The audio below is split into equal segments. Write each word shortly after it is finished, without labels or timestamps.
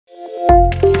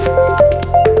Welcome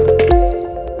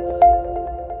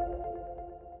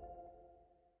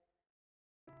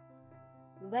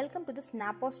to the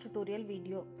SNAPOS tutorial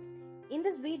video. In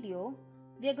this video,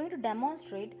 we are going to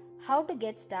demonstrate how to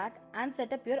get started and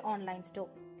set up your online store.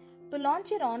 To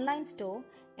launch your online store,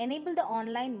 enable the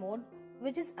online mode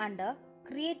which is under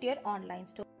Create Your Online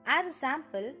Store. As a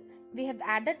sample, we have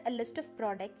added a list of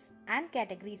products and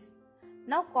categories.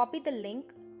 Now copy the link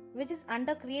which is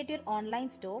under Create Your Online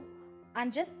Store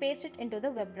and just paste it into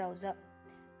the web browser.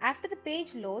 After the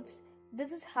page loads,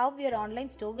 this is how your online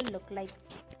store will look like.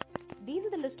 These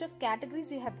are the list of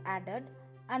categories you have added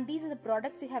and these are the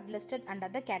products you have listed under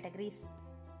the categories.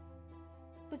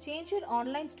 To change your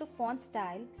online store font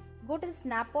style, go to the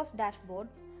SNAPOS dashboard,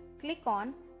 click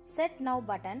on Set Now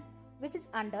button which is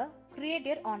under Create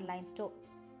Your Online Store.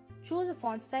 Choose a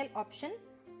font style option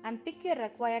and pick your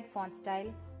required font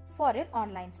style for your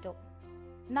online store.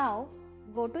 Now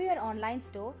go to your online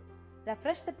store,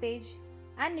 refresh the page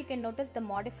and you can notice the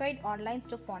modified online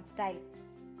store font style.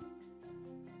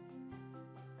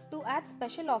 To add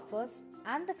special offers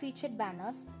and the featured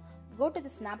banners, go to the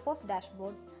SNAPOS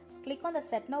dashboard, click on the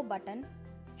Set Now button,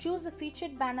 choose the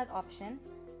featured banner option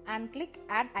and click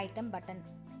Add Item button.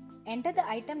 Enter the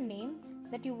item name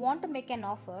that you want to make an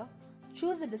offer,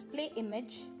 choose the display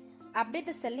image, update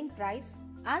the selling price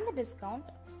and the discount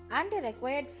and your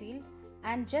required field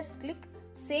and just click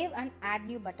Save and Add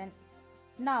New button.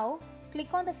 Now click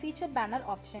on the feature banner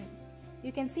option.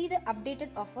 You can see the updated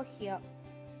offer here.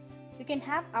 You can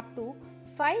have up to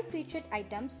 5 featured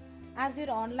items as your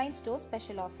online store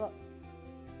special offer.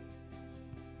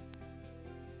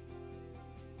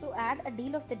 To add a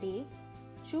deal of the day,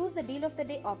 choose the deal of the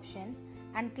day option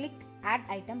and click Add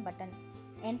Item button.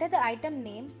 Enter the item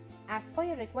name as per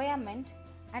your requirement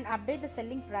and update the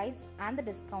selling price and the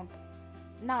discount.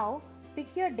 Now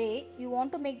pick your day you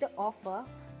want to make the offer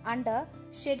under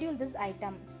Schedule this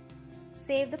item.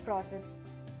 Save the process.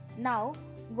 Now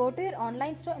go to your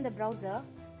online store in the browser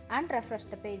and refresh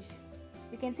the page.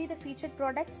 You can see the featured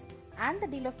products and the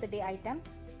deal of the day item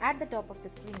at the top of the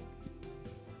screen.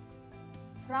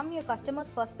 From your customer's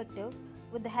perspective,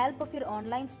 with the help of your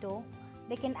online store,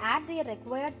 they can add their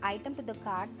required item to the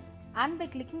cart and by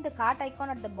clicking the cart icon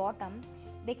at the bottom,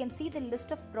 they can see the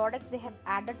list of products they have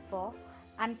added for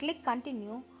and click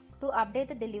Continue to update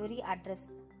the delivery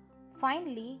address.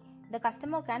 Finally, the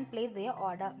customer can place their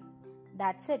order.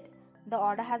 That's it. The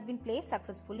order has been placed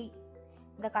successfully.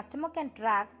 The customer can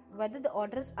track whether the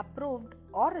order is approved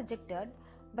or rejected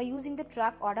by using the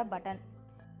Track Order button.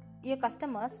 Your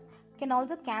customers can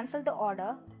also cancel the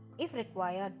order if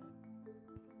required.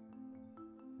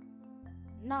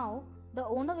 Now, the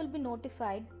owner will be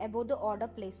notified about the order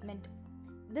placement.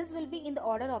 This will be in the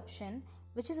order option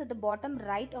which is at the bottom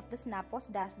right of the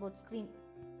SNAPOS dashboard screen.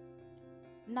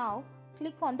 Now,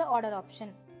 click on the order option.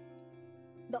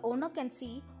 The owner can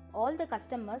see all the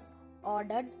customers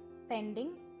ordered,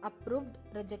 pending, approved,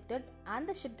 rejected and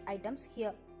the shipped items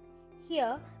here.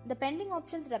 Here, the pending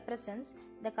options represents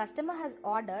the customer has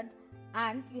ordered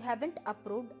and you haven't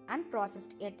approved and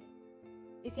processed yet.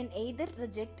 You can either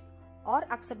reject or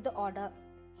accept the order.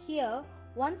 Here,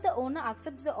 once the owner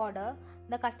accepts the order,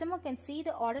 the customer can see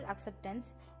the order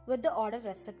acceptance with the order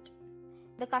receipt.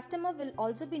 The customer will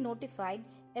also be notified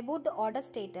about the order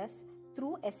status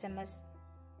through SMS.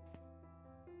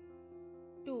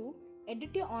 To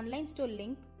edit your online store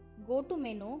link, go to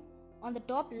Menu on the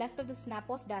top left of the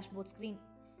SNAPOS dashboard screen.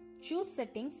 Choose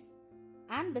Settings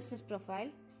and Business Profile.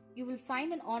 You will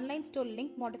find an online store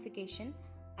link modification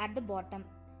at the bottom.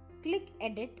 Click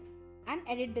Edit and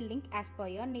edit the link as per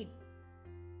your need.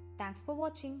 Thanks for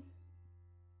watching.